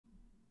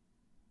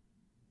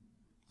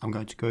I'm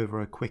going to go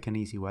over a quick and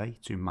easy way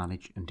to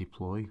manage and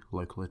deploy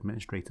local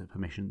administrator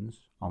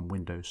permissions on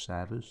Windows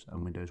servers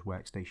and Windows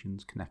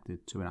workstations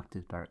connected to an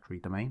Active Directory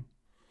domain.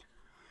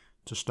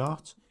 To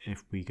start,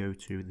 if we go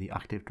to the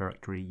Active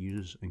Directory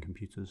users and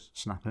computers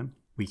snap-in,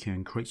 we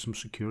can create some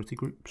security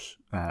groups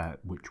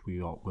which we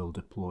will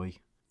deploy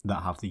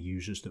that have the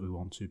users that we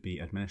want to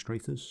be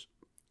administrators.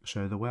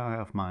 So the way I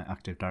have my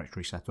Active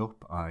Directory set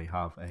up, I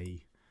have an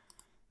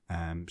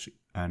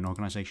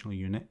organizational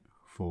unit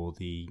for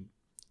the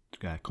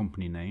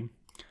company name,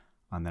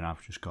 and then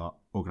I've just got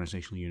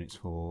organizational units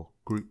for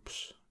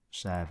groups,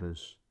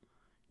 servers,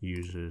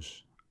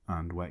 users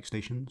and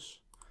workstations.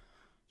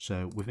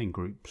 So within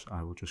groups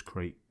I will just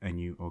create a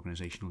new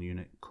organizational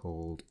unit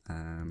called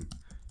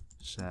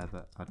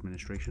server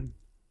administration,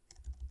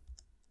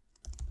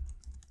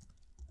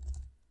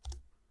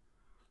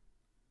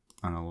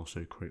 and I'll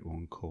also create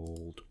one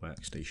called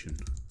workstation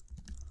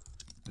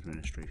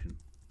administration.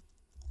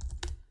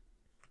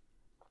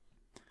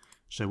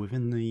 So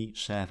within the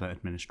server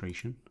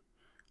administration,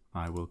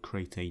 I will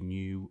create a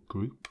new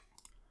group,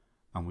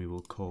 and we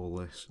will call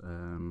this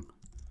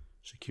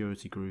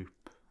security group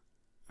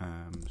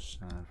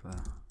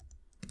server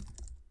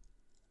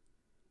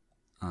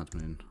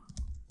admin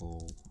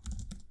all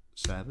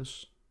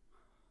servers,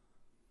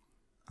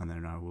 and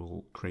then I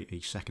will create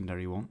a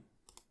secondary one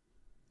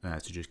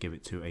to just give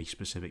it to a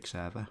specific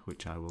server,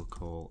 which I will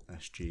call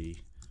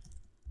SG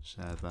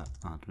server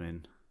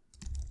admin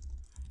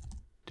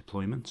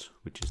deployment,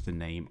 which is the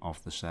name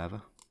of the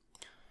server.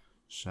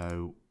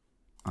 So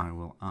I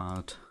will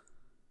add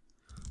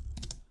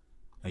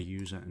a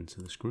user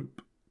into this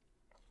group,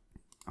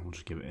 and we'll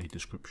just give it a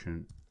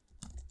description,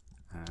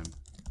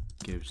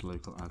 gives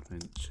local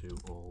admin to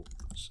all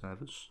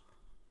servers,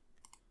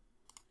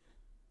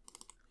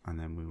 and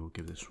then we will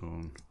give this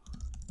one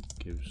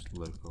gives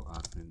local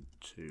admin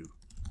to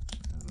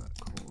server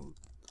called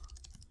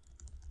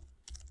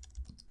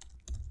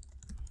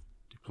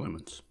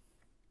deployment.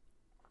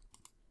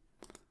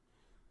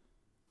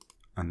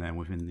 And then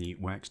within the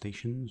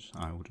workstations,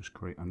 I will just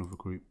create another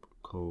group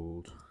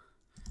called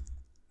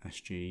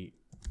SG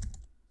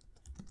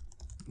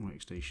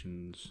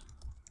workstations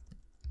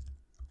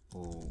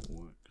all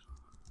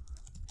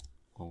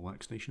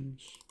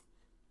workstations,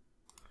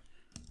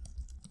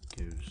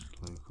 gives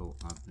local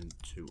admin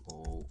to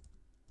all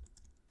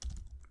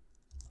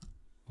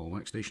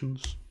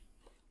workstations,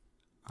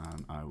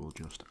 and I will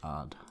just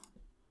add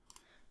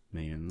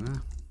me in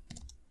there.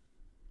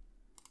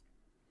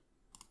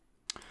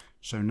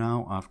 So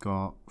now I've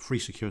got 3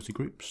 security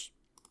groups.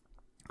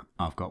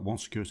 I've got one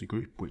security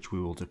group which we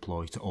will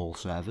deploy to all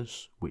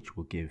servers, which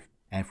will give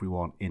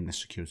everyone in this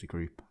security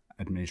group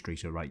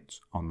administrator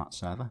rights on that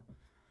server.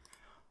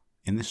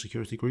 In this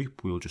security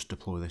group, we will just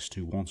deploy this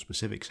to one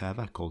specific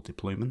server called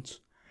deployment.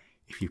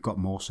 If you've got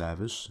more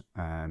servers,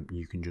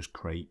 you can just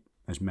create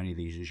as many of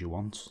these as you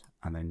want,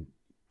 and then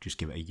just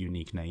give it a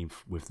unique name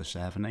with the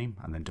server name,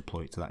 and then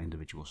deploy it to that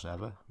individual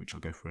server, which I'll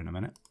go through in a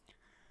minute.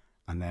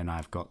 And then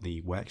I've got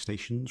the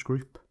workstations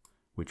group,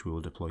 which we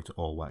will deploy to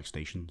all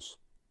workstations.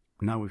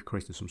 Now we've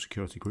created some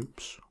security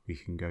groups, we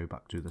can go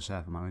back to the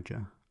server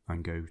manager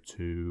and go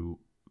to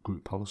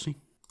group policy.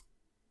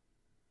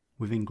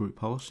 Within group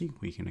policy,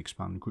 we can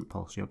expand group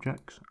policy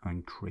objects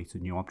and create a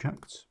new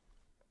object.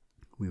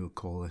 We will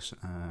call this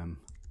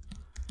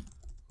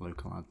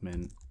local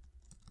admin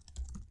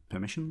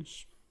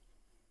permissions,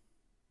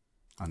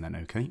 and then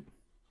OK.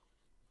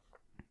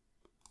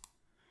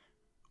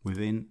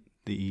 Within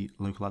the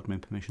local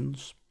admin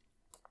permissions,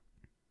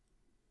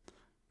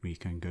 we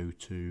can go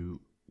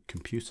to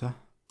computer,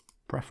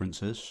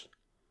 preferences,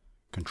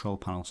 control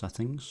panel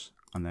settings,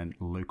 and then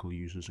local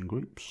users and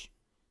groups.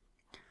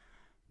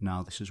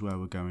 Now this is where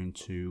we're going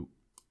to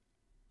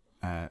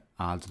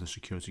add the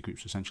security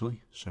groups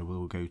essentially. So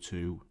we'll go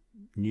to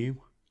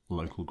new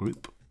local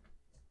group,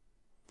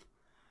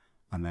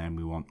 and then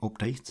we want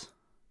update,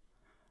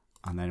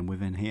 and then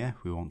within here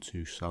we want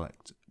to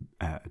select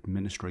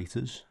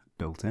administrators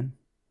built in,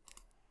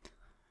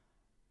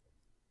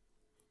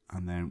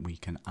 and then we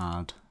can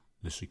add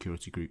the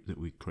security group that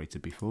we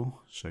created before.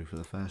 So for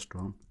the first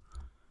one,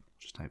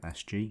 just type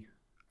SG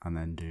and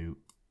then do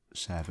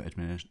server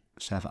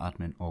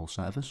admin all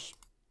servers,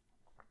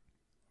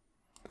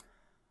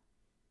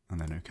 and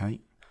then OK.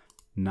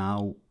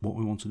 Now what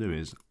we want to do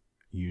is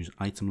use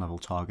item level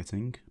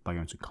targeting by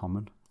going to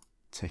common,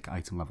 tick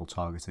item level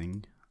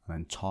targeting, and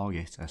then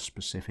target a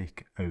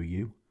specific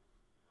OU.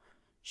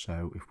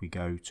 So if we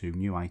go to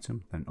new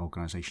item, then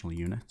organizational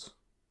unit,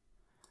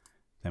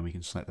 then we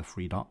can select the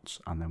 3 dots,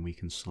 and then we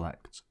can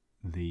select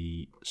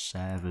the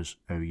servers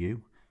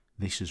OU.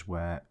 This is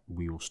where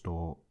we will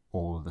store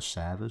all of the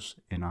servers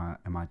in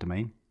my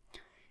domain.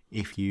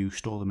 If you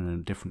store them in a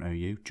different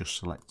OU, just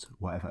select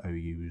whatever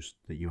OUs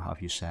that you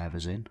have your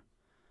servers in,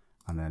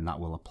 and then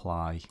that will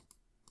apply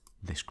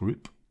this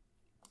group.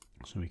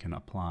 So we can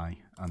apply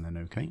and then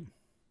OK.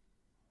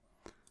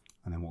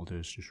 And then what we'll do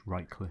is just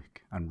right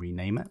click and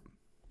rename it.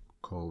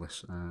 Call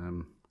this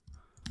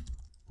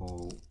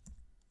all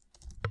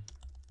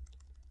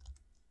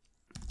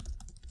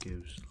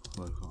gives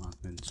local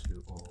admin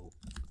to all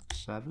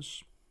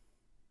servers.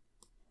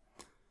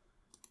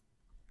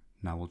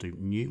 Now we'll do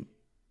new,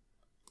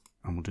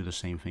 and we'll do the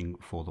same thing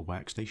for the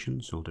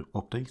workstation. So we'll do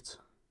update,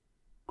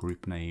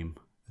 group name,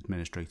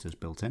 administrators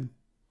built in,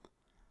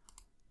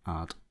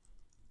 add,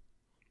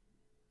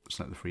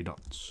 select the three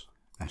dots,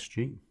 SG,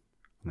 and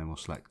then we'll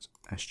select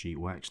SG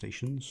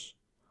workstations,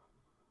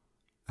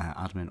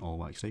 admin all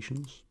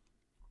workstations.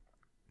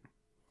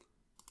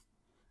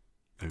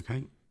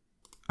 Okay,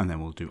 and then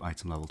we'll do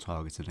item level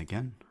targeting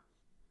again,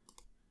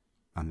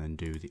 and then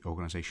do the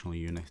organizational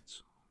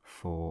unit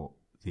for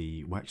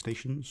the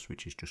workstations,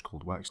 which is just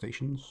called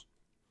workstations,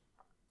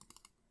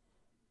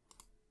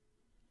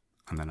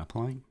 and then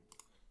apply.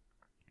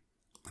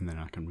 And then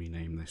I can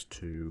rename this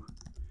to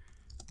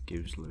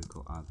gives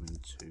local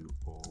admin to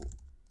all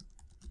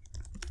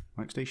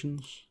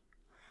workstations.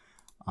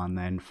 And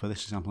then for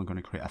this example, I'm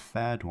going to create a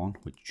third one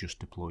which just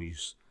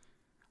deploys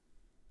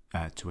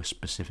to a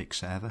specific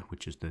server,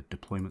 which is the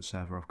deployment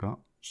server I've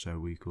got. So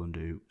we can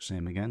do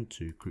same again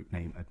to group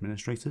name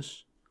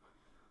administrators,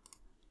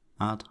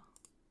 add,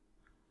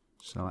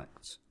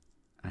 select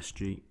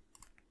SG,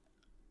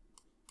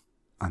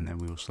 and then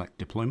we will select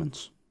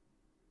deployment.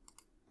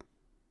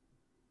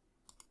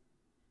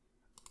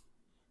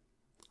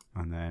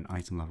 And then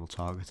item level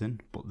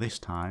targeting, but this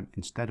time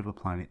instead of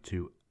applying it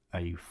to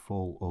a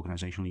full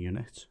organizational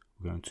unit,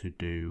 we're going to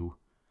do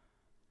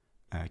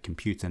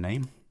computer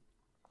name,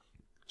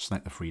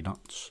 select the three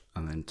dots,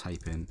 and then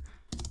type in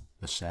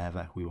the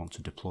server we want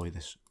to deploy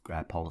this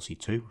policy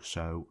to.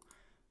 So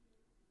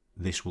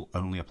this will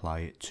only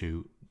apply it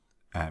to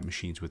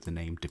machines with the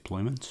name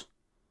deployment,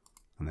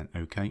 and then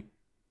OK,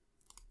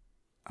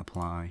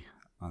 apply,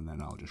 and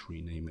then I'll just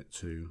rename it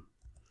to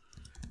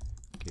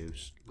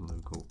gives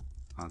local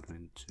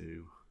admin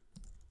to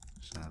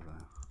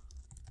server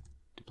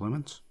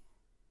deployment,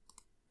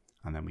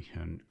 and then we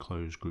can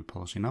close group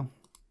policy now.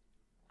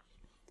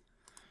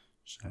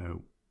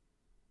 So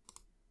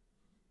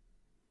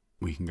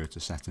we can go to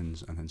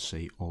settings and then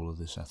see all of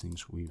the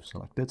settings we've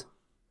selected.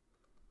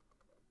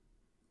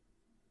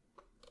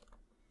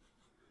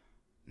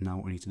 Now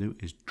what we need to do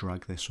is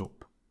drag this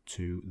up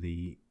to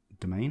the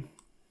domain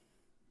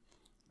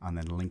and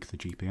then link the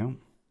GPO.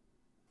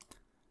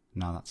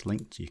 Now that's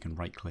linked, you can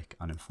right click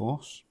and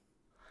enforce.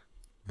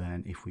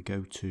 Then if we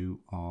go to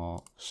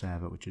our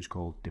server, which is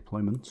called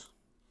deployment,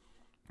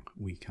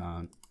 we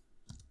can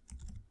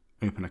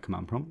open a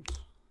command prompt,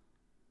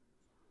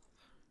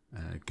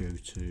 go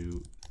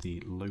to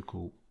the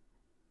local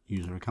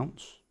user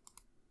accounts,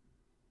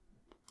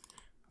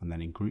 and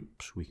then in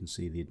groups we can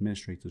see the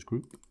administrators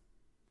group,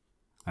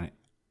 and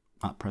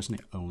at present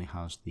it only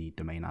has the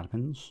domain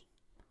admins.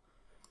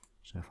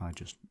 So if I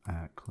just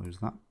close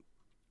that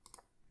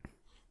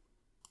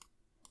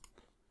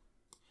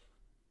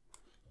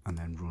and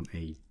then run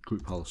a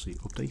group policy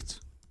update,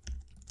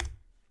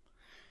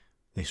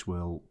 this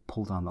will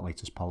pull down the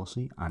latest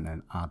policy and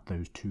then add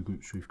those two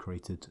groups we've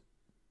created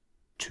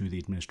to the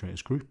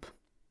administrators group.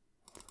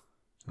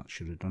 So that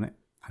should have done it,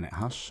 and it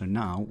has. So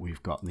now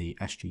we've got the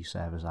SG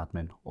servers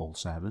admin all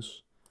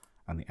servers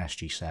and the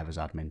SG servers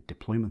admin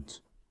deployment.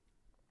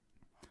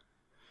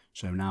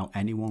 So now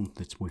anyone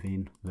that's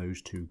within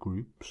those two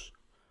groups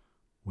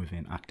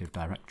within Active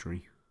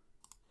Directory,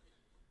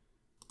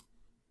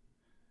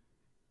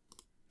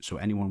 so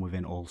anyone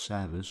within all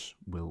servers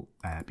will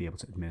be able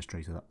to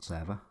administrate that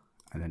server,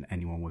 and then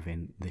anyone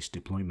within this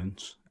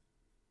deployment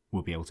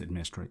will be able to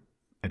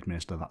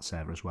administer that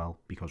server as well,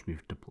 because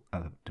we've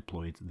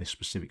deployed this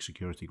specific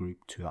security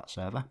group to that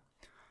server.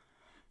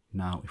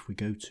 Now if we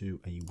go to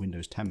a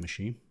Windows 10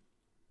 machine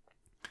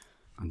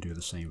and do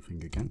the same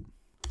thing again,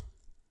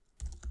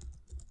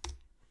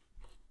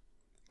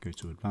 go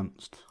to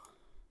advanced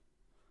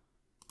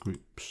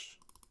groups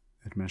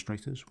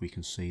administrators, we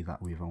can see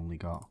that we've only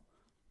got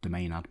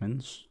domain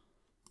admins.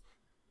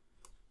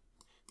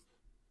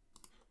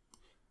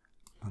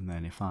 And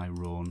then if I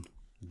run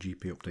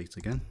GP update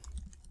again,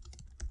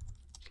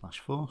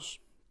 /force,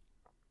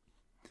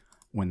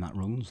 when that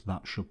runs,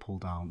 that should pull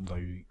down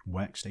the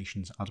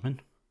workstations admin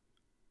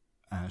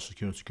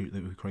security group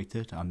that we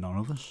created and none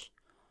others,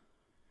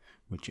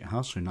 which it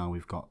has. So now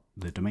we've got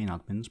the domain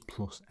admins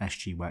plus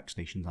SG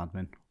workstations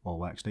admin, all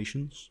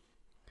workstations.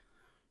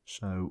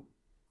 So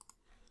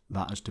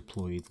that has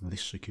deployed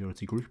this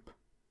security group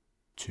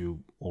to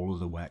all of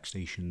the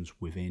workstations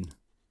within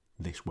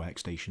this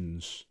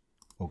workstations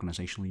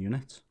organizational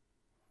unit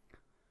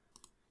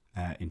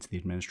into the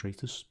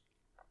administrators.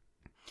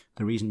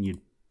 The reason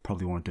you'd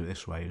probably want to do it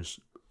this way is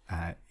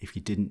if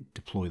you didn't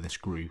deploy this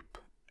group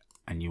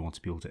and you want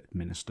to be able to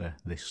administer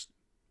this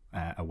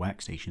a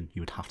workstation,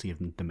 you would have to give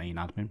them domain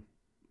admin,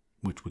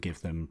 which would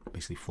give them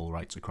basically full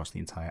rights across the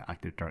entire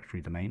Active Directory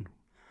domain,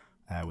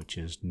 which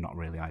is not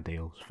really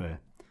ideal for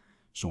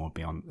someone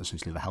be on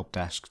essentially the help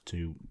desk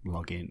to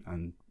log in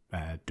and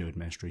do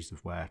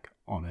administrative work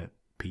on a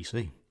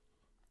PC.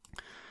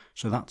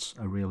 So that's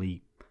a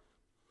really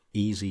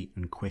easy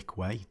and quick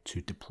way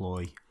to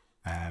deploy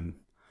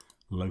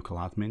local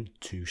admin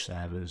to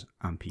servers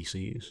and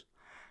PCs.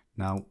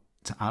 Now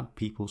To add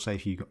people, say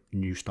if you've got a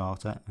new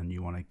starter and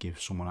you want to give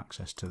someone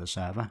access to the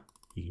server,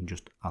 you can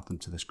just add them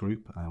to this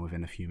group, and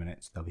within a few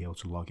minutes they'll be able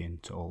to log in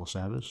to all the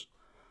servers.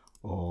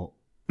 Or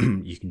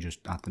you can just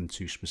add them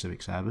to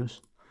specific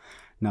servers.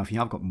 Now if you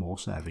have got more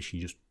servers,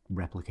 you just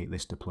replicate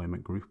this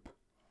deployment group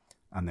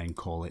and then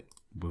call it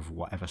with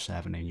whatever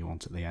server name you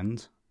want at the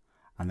end.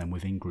 And then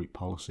within group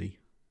policy,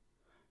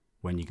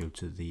 when you go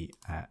to the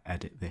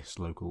edit this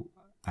local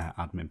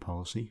admin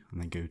policy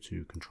and then go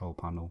to control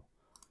panel,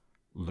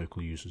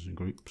 local users and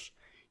groups,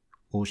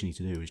 all you need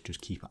to do is just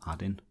keep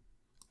adding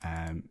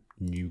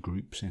new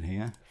groups in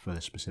here for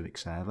the specific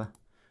server.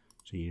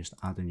 So you just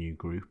add a new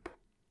group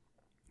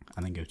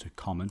and then go to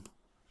common.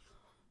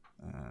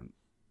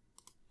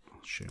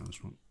 I'll show you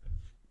this one.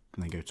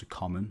 And then go to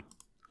common,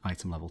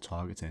 item level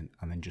targeting,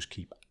 and then just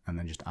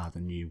add a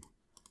new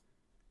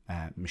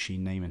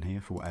machine name in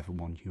here for whatever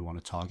one you want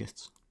to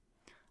target.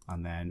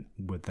 And then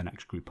with the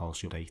next group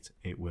policy update,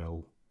 it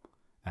will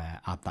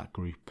add that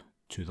group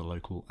to the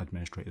local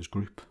administrators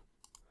group.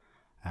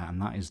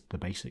 And that is the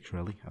basics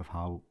really of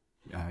how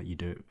you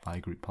do it via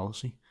group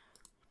policy.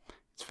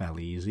 It's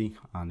fairly easy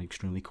and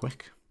extremely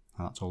quick,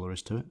 and that's all there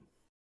is to it.